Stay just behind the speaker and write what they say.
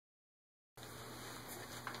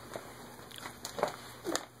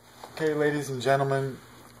Okay, ladies and gentlemen,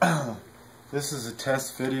 this is a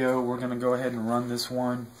test video. We're going to go ahead and run this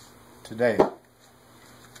one today.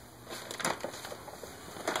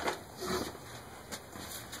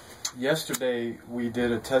 Yesterday we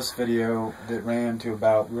did a test video that ran to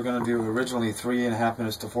about, we were going to do originally 3.5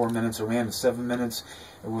 minutes to 4 minutes. It ran to 7 minutes.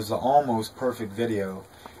 It was the almost perfect video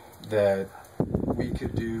that we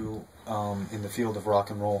could do in the field of rock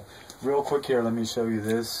and roll. Real quick here, let me show you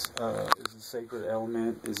this. This is a sacred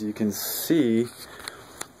element. As you can see,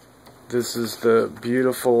 this is the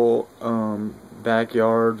beautiful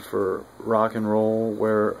backyard for rock and roll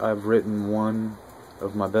where I've written one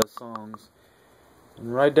of my best songs.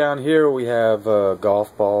 And right down here we have a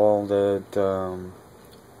golf ball that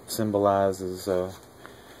symbolizes a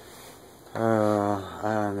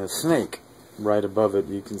snake. Right above it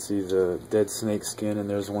you can see the dead snake skin, and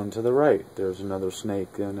there's one to the right. There's another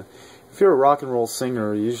snake. And if you're a rock and roll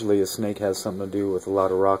singer, usually a snake has something to do with a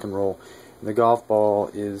lot of rock and roll. And the golf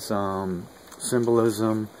ball is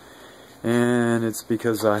symbolism, and it's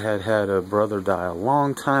because I had a brother die a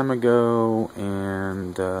long time ago,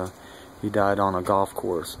 and he died on a golf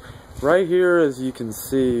course. Right here, as you can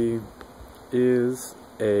see, is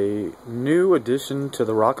a new addition to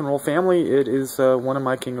the rock and roll family. It is one of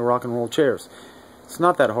my King of Rock and Roll chairs. It's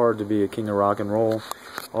not that hard to be a King of Rock and Roll.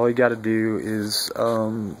 All you got to do is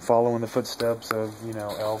follow in the footsteps of, you know,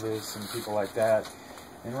 Elvis and people like that.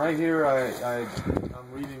 And right here, I'm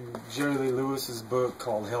reading Jerry Lee Lewis's book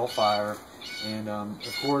called Hellfire, and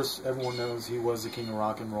of course, everyone knows he was the King of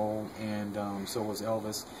Rock and Roll, and so was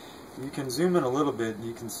Elvis. You can zoom in a little bit and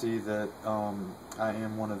you can see that I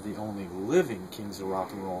am one of the only living Kings of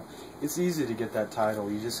Rock and Roll. It's easy to get that title.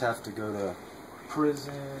 You just have to go to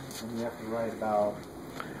prison and you have to write about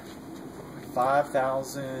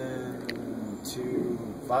 5,000 to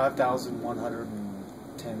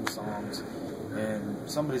 5,110 songs, and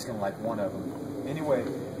somebody's going to like one of them. Anyway,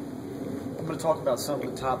 I'm going to talk about some of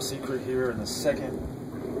the top secret here in a second.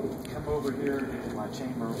 Come over here in my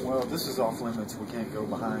chamber. Well, this is off limits. We can't go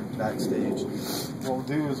backstage. What we'll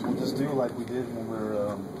do is we'll just do like we did when we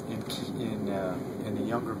were in the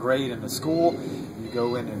younger grade in the school. You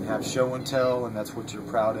go in and have show and tell, and that's what you're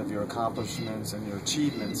proud of, your accomplishments and your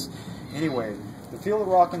achievements. Anyway, the field of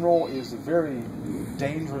rock and roll is a very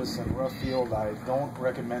dangerous and rough field. I don't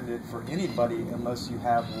recommend it for anybody unless you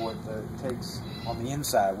have what it takes on the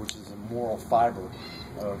inside, which is a moral fiber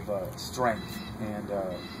of strength and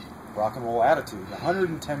rock and roll attitude.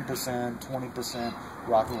 110%, 20%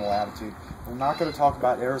 rock and roll attitude. We're not going to talk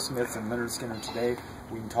about Aerosmith and Leonard Skinner today.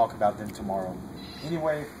 We can talk about them tomorrow.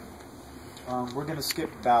 Anyway, we're going to skip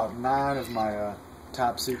about 9 of my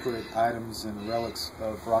top secret items and relics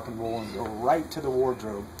of rock and roll and go right to the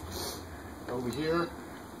wardrobe. Over here,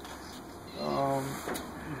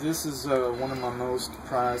 this is one of my most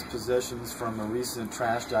prized possessions from a recent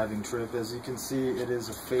trash diving trip. As you can see, it is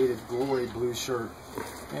a faded glory blue shirt.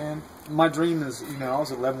 And my dream is, you know, I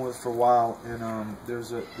was at Leavenworth for a while, and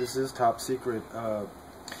this is top secret.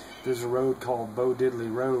 There's a road called Bo Diddley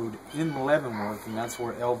Road in Leavenworth, and that's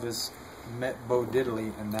where Elvis met Bo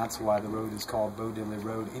Diddley, and that's why the road is called Bo Diddley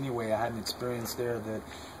Road. Anyway, I had an experience there that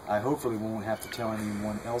I hopefully won't have to tell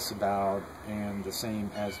anyone else about, and the same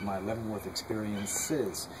as my Leavenworth experience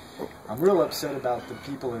is. I'm real upset about the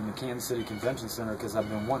people in the Kansas City Convention Center because I've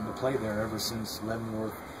been wanting to play there ever since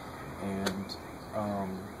Leavenworth, and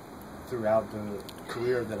throughout the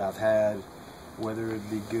career that I've had, whether it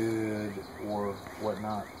be good or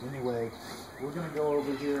whatnot. Anyway, we're going to go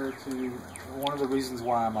over here to one of the reasons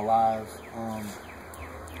why I'm alive.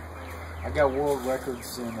 I got world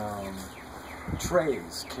records in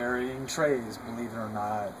trays, carrying trays, believe it or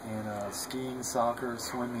not, in skiing, soccer,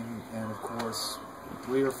 swimming, and of course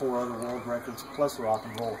 3 or 4 other world records, plus rock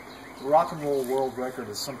and roll. The rock and roll world record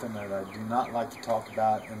is something that I do not like to talk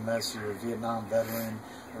about unless you're a Vietnam veteran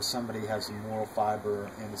or somebody has a moral fiber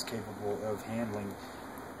and is capable of handling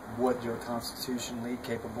what you're constitutionally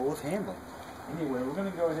capable of handling. Anyway, we're going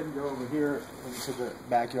to go ahead and go over here into the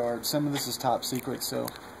backyard. Some of this is top secret, so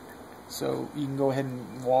you can go ahead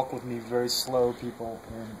and walk with me very slow, people,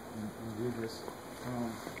 and do this.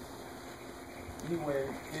 Anyway,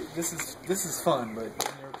 this is fun, but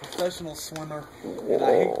when you're a professional swimmer, and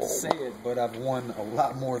I hate to say it, but I've won a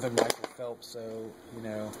lot more than Michael Phelps, so, you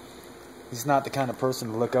know, he's not the kind of person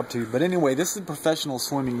to look up to. But anyway, this is professional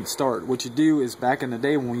swimming start. What you do is, back in the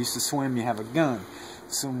day when we used to swim, you have a gun.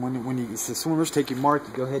 So when the swimmers take your mark,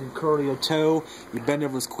 you go ahead and curl your toe, you bend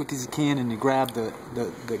over as quick as you can, and you grab the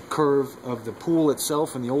curve of the pool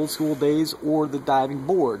itself in the old school days, or the diving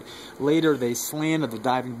board. Later they slanted the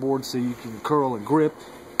diving board so you can curl and grip.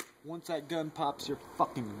 Once that gun pops, you're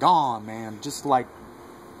fucking gone, man. Just like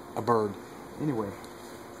a bird. Anyway,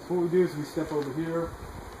 so what we do is we step over here,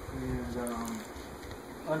 and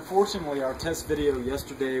unfortunately our test video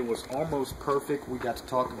yesterday was almost perfect. We got to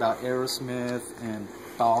talk about Aerosmith and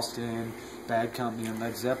Boston, Bad Company, and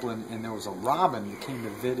Led Zeppelin, and there was a robin that came to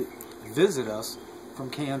visit us from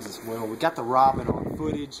Kansas. Well, we got the robin on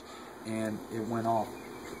footage, and it went off.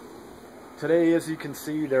 Today, as you can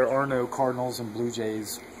see, there are no cardinals and blue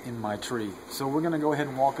jays in my tree. So we're going to go ahead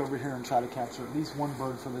and walk over here and try to capture at least one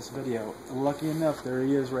bird for this video. Lucky enough, there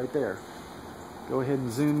he is right there. Go ahead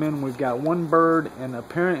and zoom in. We've got one bird, and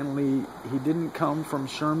apparently he didn't come from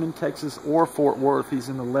Sherman, Texas or Fort Worth. He's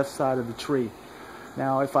in the left side of the tree.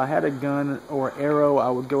 Now, if I had a gun or arrow, I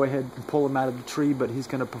would go ahead and pull him out of the tree, but he's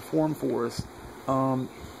going to perform for us.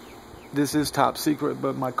 This is top secret,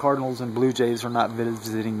 but my cardinals and blue jays are not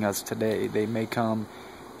visiting us today. They may come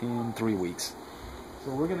in 3 weeks.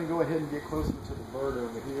 So we're going to go ahead and get closer to the bird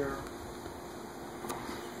over here.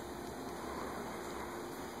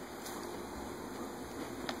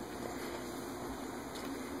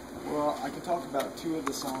 Well, I can talk about two of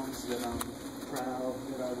the songs that I'm proud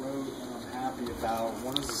that I wrote and I'm happy about.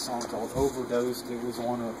 One is a song called Overdosed. It was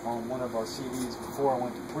on one of our CDs before I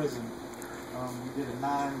went to prison. We did a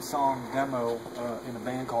 9-song demo in a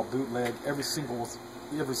band called Bootleg. Every single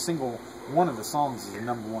one of the songs is a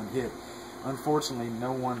 #1 hit. Unfortunately,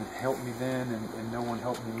 no one helped me then, and no one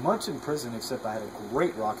helped me much in prison, except I had a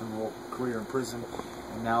great rock and roll career in prison.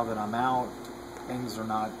 And now that I'm out, things are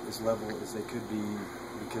not as level as they could be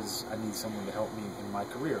because I need someone to help me in my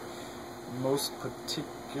career. Most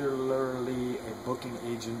particularly a booking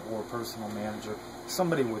agent or personal manager,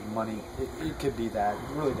 somebody with money. It could be that.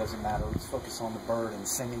 It really doesn't matter. Let's focus on the bird and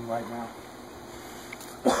singing right now.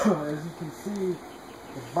 As you can see,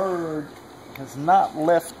 the bird has not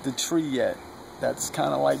left the tree yet. That's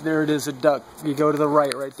kind of like, there it is, a duck. You go to the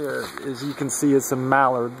right there. As you can see, it's a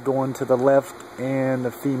mallard going to the left, and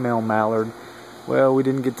the female mallard. Well, we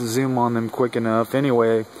didn't get to zoom on them quick enough.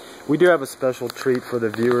 Anyway, we do have a special treat for the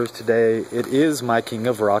viewers today. It is my King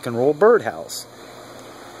of Rock and Roll birdhouse.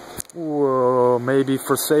 Whoa, maybe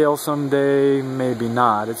for sale someday, maybe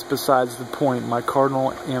not. It's besides the point. My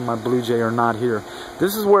cardinal and my blue jay are not here.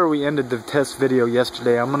 This is where we ended the test video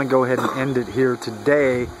yesterday. I'm going to go ahead and end it here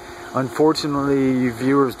today. Unfortunately, you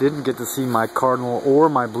viewers didn't get to see my cardinal or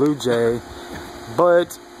my blue jay,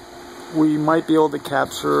 but we might be able to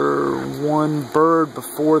capture one bird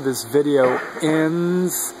before this video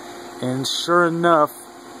ends. And sure enough,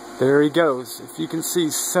 there he goes. If you can see,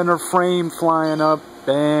 center frame flying up,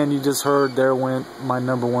 and you just heard there went my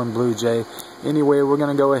 #1 blue jay. Anyway, we're going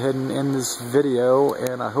to go ahead and end this video,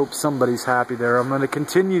 and I hope somebody's happy there. I'm going to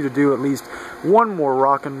continue to do at least one more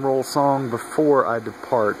rock and roll song before I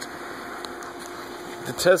depart.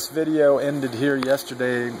 The test video ended here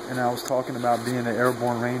yesterday, and I was talking about being an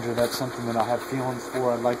airborne ranger. That's something that I have feelings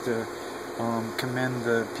for. I'd like to commend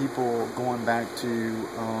the people going back to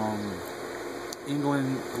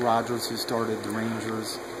England. Rogers, who started the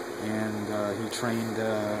Rangers, and he trained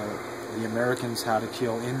the Americans how to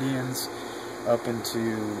kill Indians up into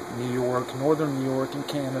New York, northern New York, and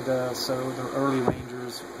Canada. So the early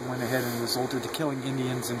Rangers went ahead and resorted to killing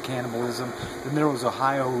Indians and cannibalism. Then there was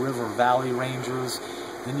Ohio River Valley Rangers.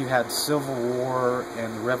 Then you had Civil War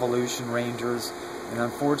and the Revolution Rangers. And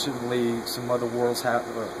unfortunately, some other wars have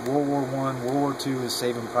World War I, World War II is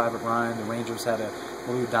Saving Private Ryan. The Rangers had a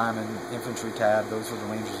Blue Diamond infantry tab. Those were the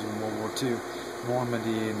Rangers in World War II.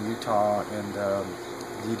 Normandy and Utah and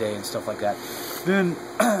D-Day and stuff like that. Then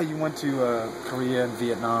you went to Korea and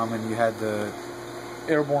Vietnam, and you had the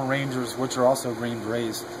Airborne Rangers, which are also Green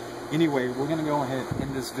Berets. Anyway, we're going to go ahead and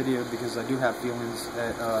end this video because I do have feelings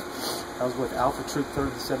that I was with Alpha Troop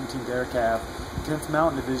 3rd, the 17th Air Cav, 10th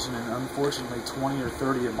Mountain Division, and unfortunately 20 or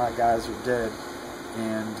 30 of my guys are dead.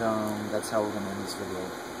 And that's how we're going to end this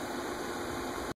video.